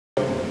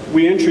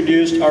we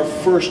introduced our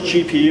first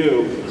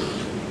GPU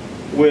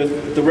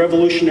with the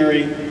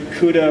revolutionary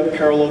CUDA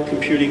parallel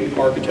computing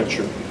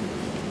architecture.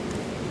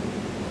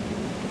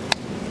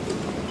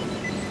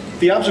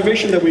 The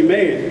observation that we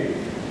made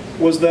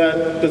was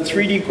that the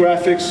 3D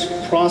graphics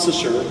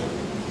processor,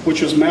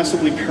 which was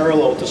massively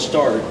parallel to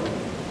start,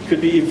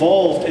 could be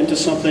evolved into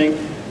something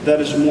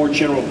that is more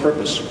general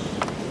purpose.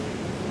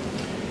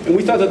 And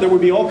we thought that there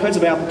would be all kinds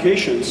of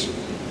applications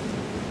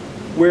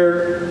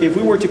where if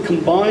we were to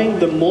combine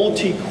the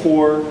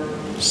multi-core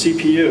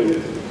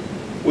CPU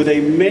with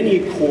a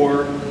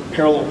many-core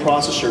parallel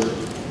processor,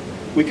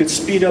 we could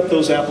speed up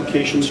those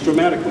applications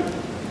dramatically.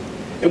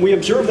 And we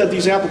observed that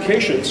these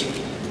applications,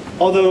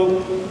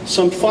 although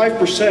some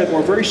 5%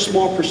 or a very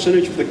small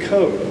percentage of the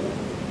code,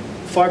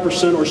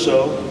 5% or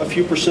so, a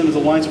few percent of the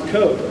lines of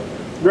code,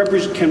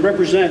 can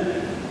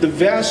represent the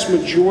vast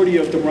majority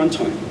of the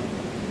runtime.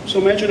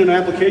 So imagine an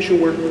application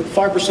where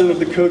 5% of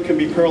the code can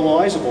be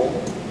parallelizable,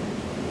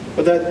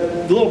 but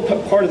that little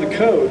part of the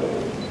code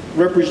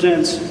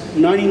represents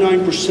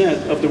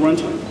 99% of the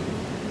runtime.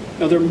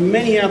 Now there are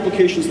many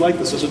applications like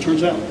this, as it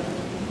turns out.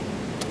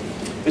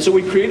 And so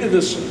we created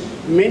this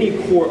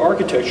many-core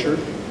architecture,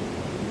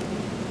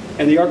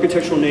 and the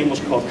architectural name was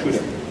called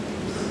CUDA.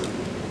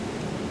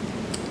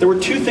 There were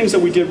two things that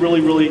we did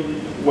really, really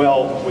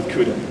well with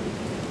CUDA.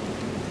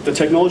 The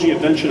technology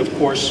invention, of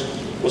course,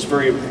 was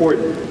very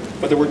important,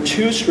 but there were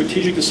two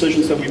strategic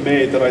decisions that we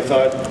made that I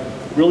thought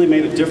really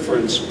made a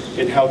difference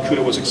in how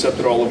CUDA was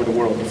accepted all over the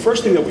world. The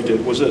first thing that we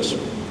did was this,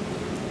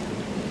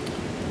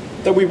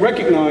 that we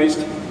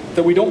recognized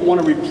that we don't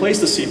want to replace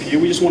the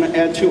CPU, we just want to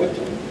add to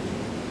it.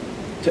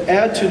 To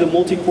add to the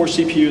multi-core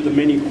CPU, the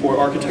many-core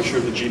architecture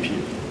of the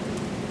GPU.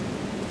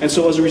 And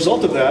so as a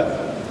result of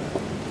that,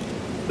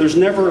 there's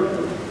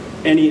never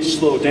any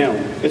slow down.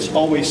 It's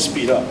always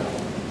speed up.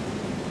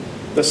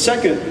 The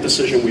second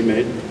decision we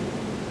made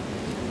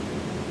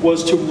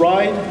was to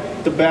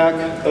ride the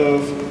back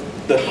of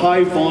the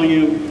high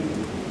volume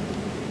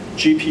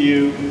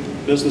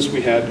GPU business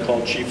we had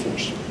called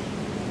GeForce.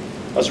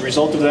 As a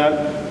result of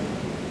that,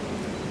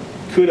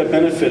 CUDA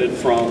benefited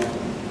from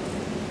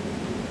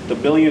the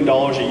 $1 billion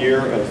a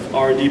year of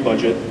R&D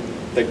budget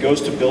that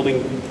goes to building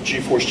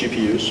GeForce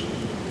GPUs.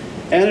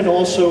 And it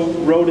also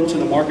rode into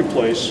the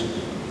marketplace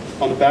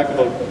on the back of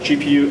a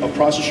GPU, a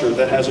processor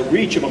that has a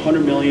reach of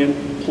 100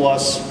 million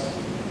plus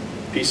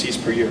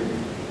PCs per year.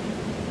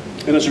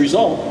 And as a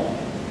result,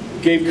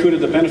 gave CUDA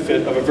the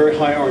benefit of a very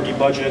high R&D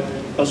budget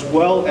as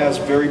well as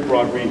very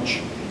broad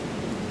reach.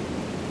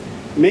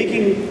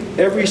 Making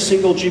every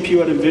single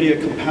GPU at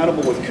NVIDIA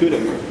compatible with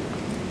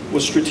CUDA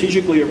was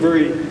strategically a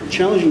very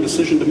challenging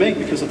decision to make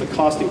because of the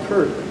cost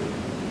incurred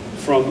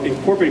from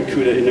incorporating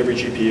CUDA in every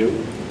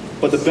GPU,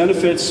 but the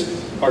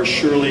benefits are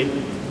surely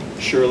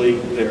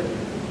there.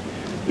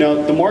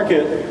 Now, the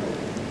market,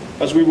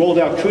 as we rolled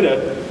out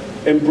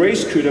CUDA,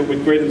 embraced CUDA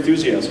with great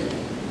enthusiasm.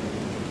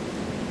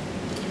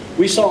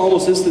 We saw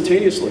almost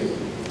instantaneously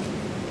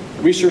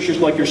researchers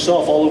like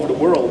yourself all over the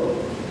world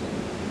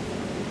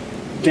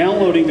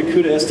downloading the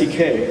CUDA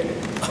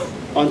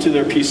SDK onto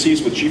their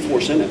PCs with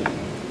GeForce in it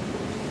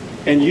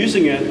and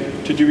using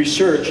it to do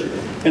research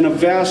in a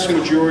vast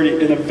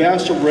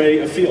array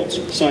of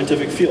fields,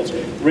 scientific fields,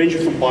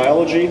 ranging from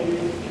biology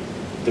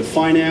to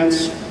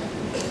finance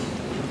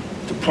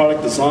to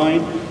product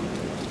design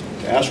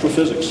to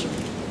astrophysics.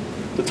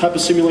 The type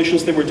of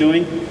simulations they were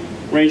doing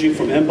ranging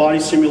from M-body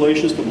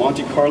simulations to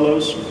Monte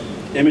Carlos,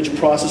 image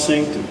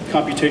processing to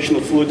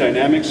computational fluid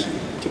dynamics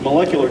to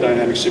molecular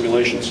dynamics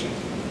simulations.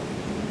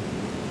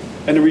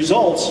 And the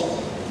results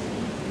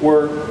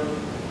were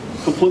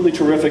completely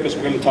terrific, as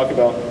we're going to talk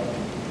about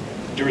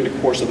during the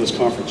course of this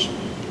conference.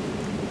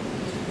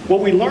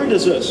 What we learned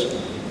is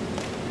this,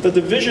 that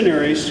the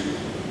visionaries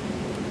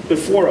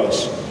before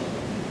us,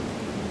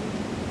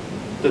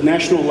 the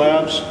national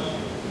labs,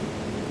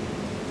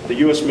 the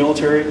US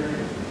military,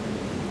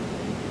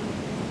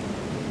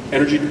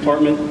 Energy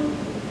Department,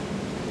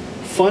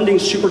 funding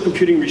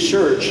supercomputing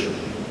research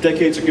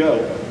decades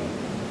ago,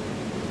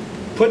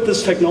 put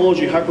this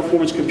technology,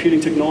 high-performance computing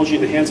technology,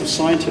 in the hands of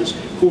scientists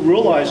who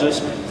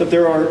realizes that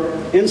there are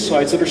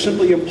insights that are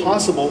simply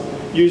impossible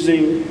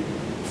using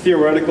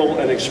theoretical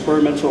and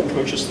experimental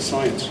approaches to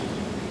science.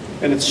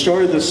 And it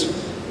started this,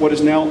 what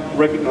is now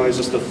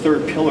recognized as the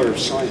third pillar of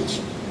science,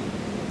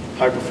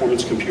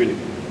 high-performance computing.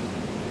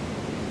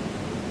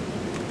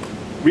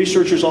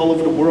 Researchers all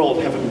over the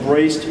world have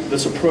embraced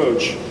this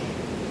approach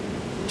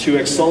to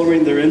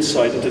accelerating their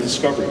insight into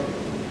discovery.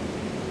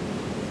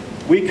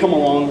 We come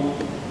along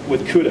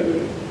with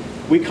CUDA.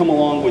 We come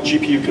along with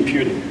GPU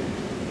computing.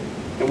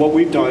 And what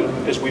we've done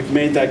is we've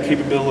made that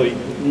capability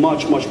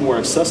much, much more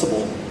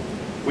accessible.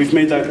 We've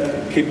made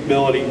that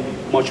capability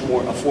much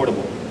more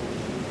affordable.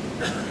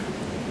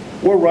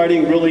 We're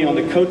riding really on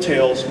the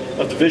coattails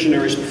of the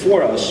visionaries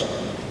before us,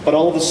 but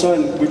all of a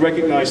sudden we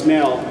recognize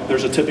now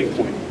there's a tipping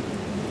point.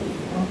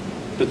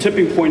 The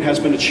tipping point has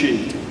been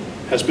achieved,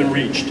 has been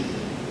reached.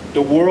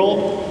 The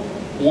world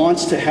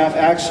wants to have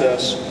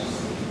access,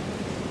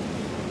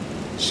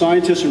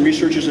 scientists and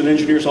researchers and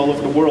engineers all over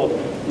the world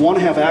want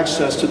to have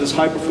access to this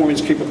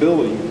high-performance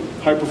capability,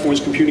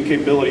 high-performance computing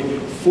capability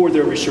for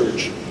their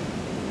research.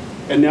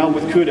 And now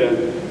with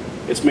CUDA,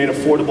 it's made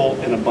affordable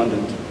and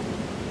abundant.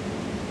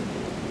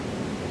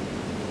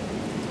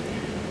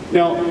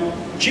 Now,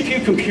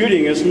 GPU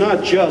computing is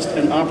not just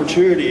an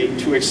opportunity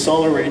to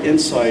accelerate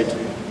insight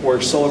or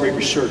accelerate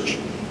research.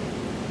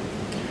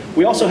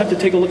 We also have to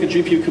take a look at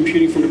GPU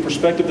computing from the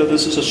perspective that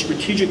this is a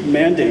strategic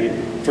mandate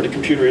for the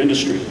computer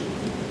industry.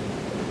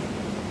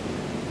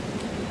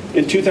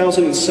 In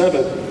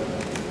 2007,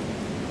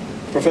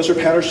 Professor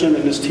Patterson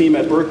and his team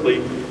at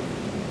Berkeley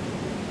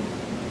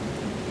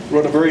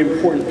wrote a very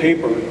important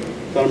paper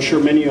that I'm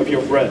sure many of you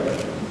have read.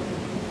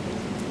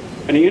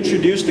 And he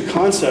introduced the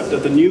concept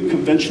of the new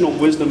conventional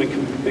wisdom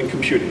in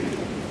computing.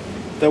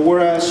 That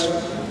whereas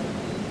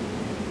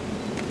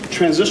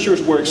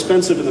transistors were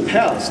expensive in the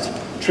past,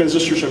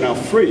 transistors are now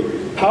free.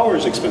 Power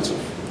is expensive.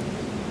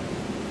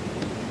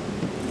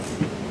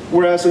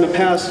 Whereas in the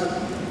past,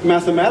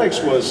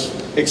 mathematics was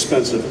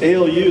expensive.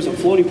 ALUs and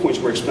floating points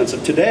were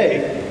expensive.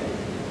 Today,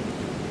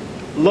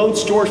 load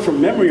stores from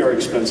memory are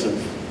expensive.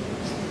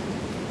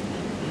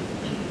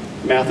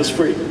 Math is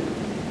free.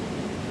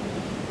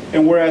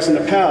 And whereas in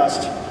the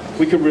past,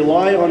 we could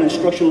rely on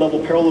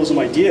instruction-level parallelism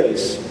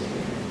ideas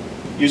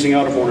using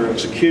out-of-order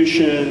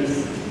execution,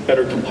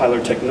 better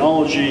compiler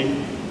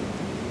technology,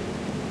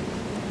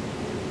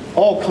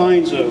 all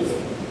kinds of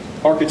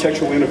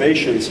architectural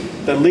innovations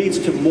that leads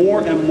to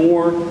more and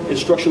more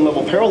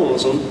instruction-level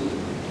parallelism,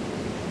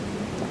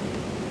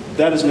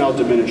 that is now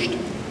diminished.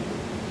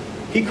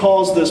 He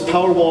calls this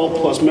power wall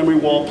plus memory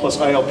wall plus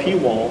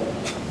ILP wall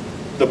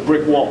the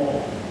brick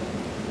wall.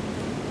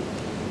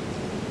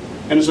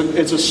 And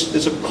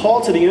it's a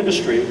call to the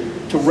industry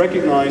to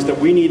recognize that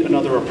we need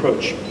another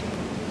approach.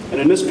 And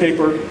in this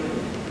paper,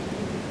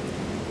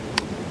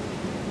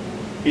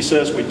 he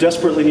says we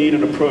desperately need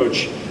an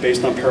approach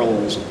based on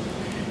parallelism.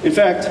 In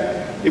fact,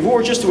 if we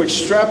were just to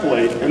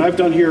extrapolate, and I've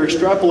done here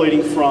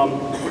extrapolating from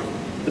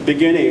the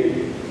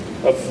beginning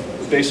of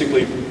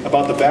basically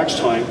about the batch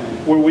time,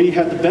 where we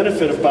had the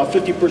benefit of about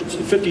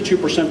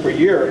 52% per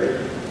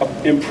year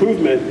of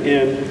improvement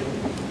in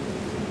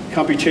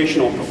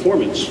computational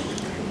performance.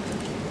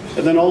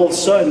 And then all of a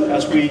sudden,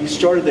 as we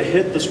started to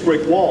hit this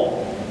brick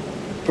wall,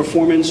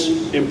 performance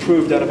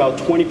improved at about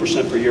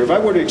 20% per year. If I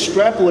were to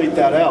extrapolate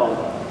that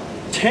out,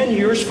 10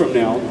 years from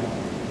now,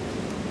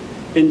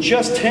 in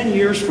just 10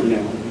 years from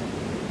now,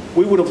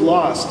 we would have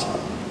lost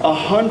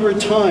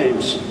 100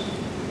 times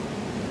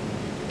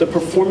the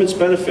performance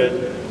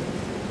benefit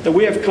that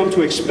we have come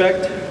to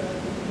expect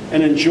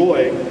and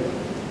enjoy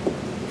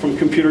from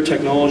computer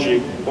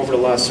technology over the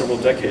last several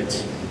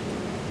decades.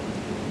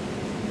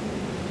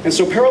 And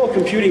so parallel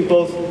computing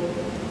both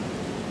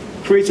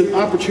creates an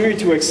opportunity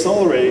to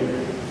accelerate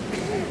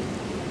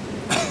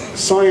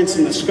science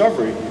and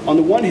discovery on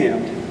the one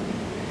hand.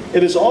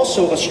 It is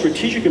also a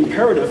strategic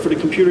imperative for the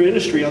computer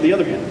industry on the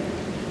other hand,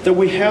 that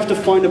we have to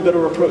find a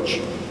better approach.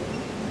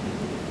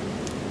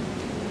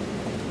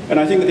 And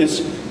I think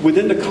it's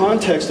within the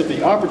context of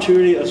the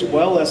opportunity as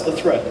well as the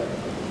threat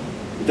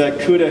that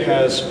CUDA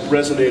has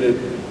resonated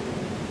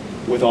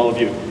with all of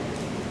you.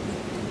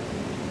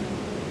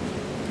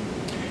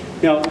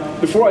 Now,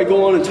 before I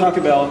go on and talk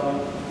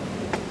about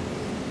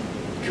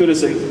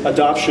CUDA's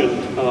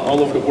adoption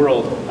all over the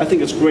world, I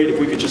think it's great if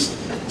we could just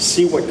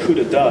see what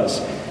CUDA does.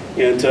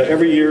 And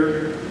every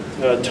year,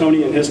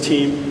 Tony and his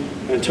team,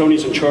 and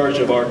Tony's in charge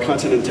of our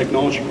content and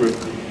technology group,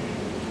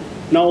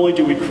 not only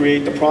do we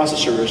create the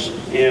processors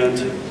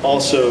and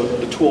also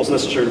the tools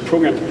necessary to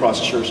program the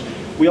processors,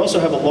 we also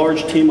have a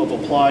large team of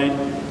applied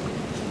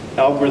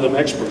algorithm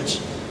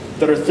experts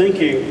that are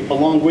thinking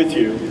along with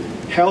you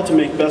how to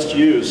make best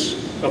use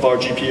of our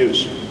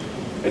GPUs.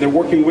 And they're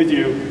working with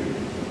you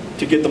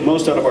to get the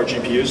most out of our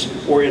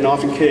GPUs, or in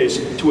often case,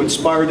 to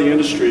inspire the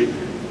industry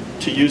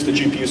to use the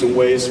GPUs in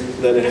ways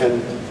that it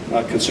hadn't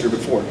considered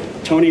before.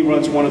 Tony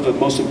runs one of the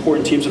most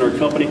important teams in our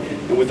company,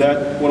 and with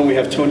that, why don't we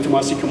have Tony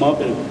Tomasi come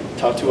up and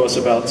talk to us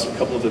about a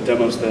couple of the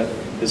demos that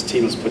his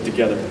team has put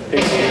together.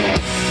 Hey, Tony.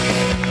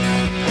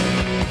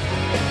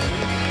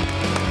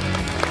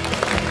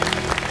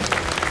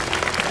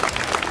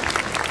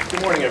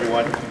 Good morning,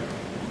 everyone.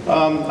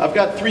 I've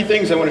got three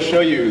things I want to show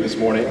you this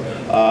morning.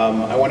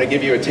 I want to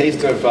give you a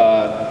taste of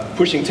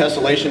pushing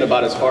tessellation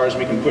about as far as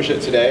we can push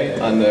it today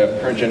on the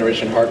current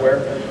generation hardware,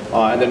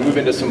 and then move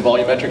into some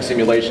volumetric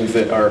simulations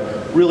that are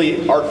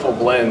really artful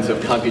blends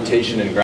of computation and graphics.